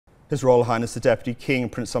His Royal Highness the Deputy King,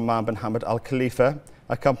 Prince Salman bin Hamad Al Khalifa,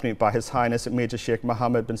 accompanied by His Highness Major Sheikh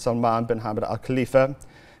Mohammed bin Salman bin Hamad Al Khalifa,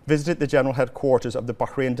 visited the General Headquarters of the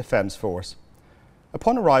Bahrain Defence Force.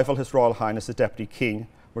 Upon arrival, His Royal Highness the Deputy King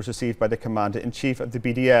was received by the Commander-in-Chief of the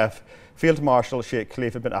BDF, Field Marshal Sheikh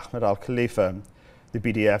Khalifa bin Ahmed Al Khalifa, the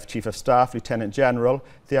BDF Chief of Staff, Lieutenant General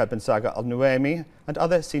Thiad bin Saga Al Nuaimi, and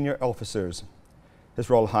other senior officers. His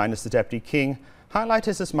Royal Highness the Deputy King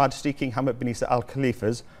highlighted His Majesty King Hamad bin Isa Al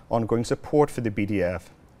Khalifa's ongoing support for the BDF.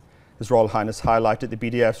 His Royal Highness highlighted the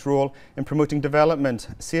BDF's role in promoting development,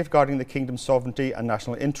 safeguarding the Kingdom's sovereignty and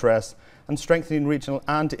national interests, and strengthening regional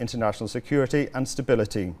and international security and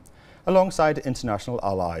stability, alongside international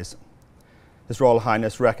allies. His Royal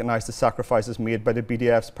Highness recognised the sacrifices made by the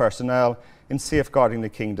BDF's personnel in safeguarding the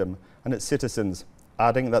Kingdom and its citizens,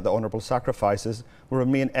 adding that the honourable sacrifices will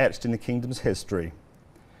remain etched in the Kingdom's history.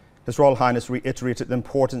 His Royal Highness reiterated the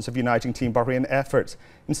importance of uniting Team Bahrain efforts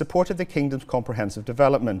in support of the Kingdom's comprehensive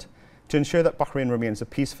development to ensure that Bahrain remains a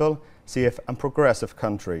peaceful, safe and progressive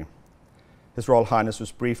country. His Royal Highness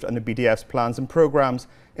was briefed on the BDF's plans and programmes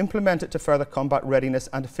implemented to further combat readiness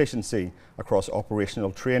and efficiency across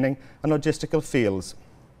operational training and logistical fields.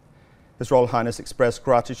 His Royal Highness expressed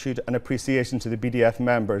gratitude and appreciation to the BDF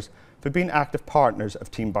members for being active partners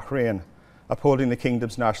of Team Bahrain, upholding the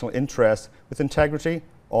Kingdom's national interests with integrity,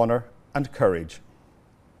 honour and courage.